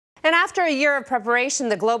And after a year of preparation,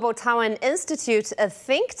 the Global Taiwan Institute, a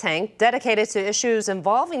think tank dedicated to issues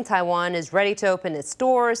involving Taiwan, is ready to open its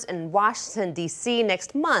doors in Washington, D.C.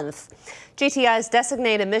 next month. GTI's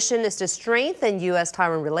designated mission is to strengthen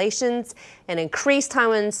U.S.-Taiwan relations and increase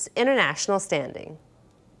Taiwan's international standing.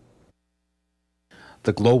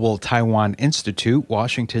 The Global Taiwan Institute,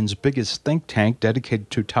 Washington's biggest think tank dedicated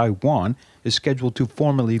to Taiwan, is scheduled to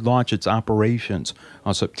formally launch its operations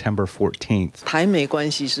on September 14th.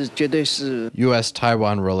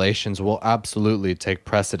 U.S.-Taiwan relations will absolutely take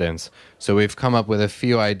precedence, so we've come up with a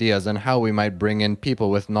few ideas on how we might bring in people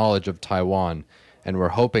with knowledge of Taiwan, and we're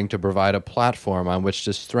hoping to provide a platform on which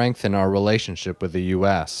to strengthen our relationship with the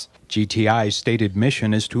U.S. GTI's stated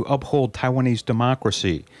mission is to uphold Taiwanese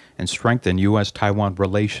democracy and strengthen U.S.-Taiwan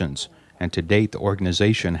relations. And to date, the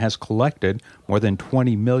organization has collected more than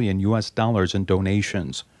 $20 million in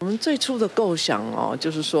donations.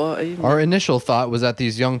 Our initial thought was that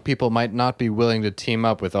these young people might not be willing to team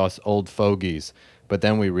up with us old fogies, but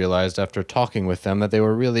then we realized after talking with them that they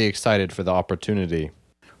were really excited for the opportunity.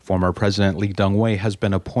 Former President Lee Teng-hui has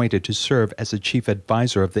been appointed to serve as the chief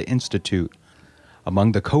advisor of the Institute.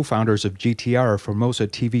 Among the co-founders of GTI are Formosa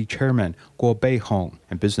TV chairman Guo Beihong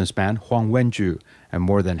and businessman Huang Wenju, and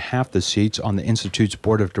more than half the seats on the Institute's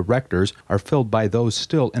board of directors are filled by those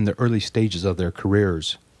still in the early stages of their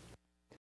careers.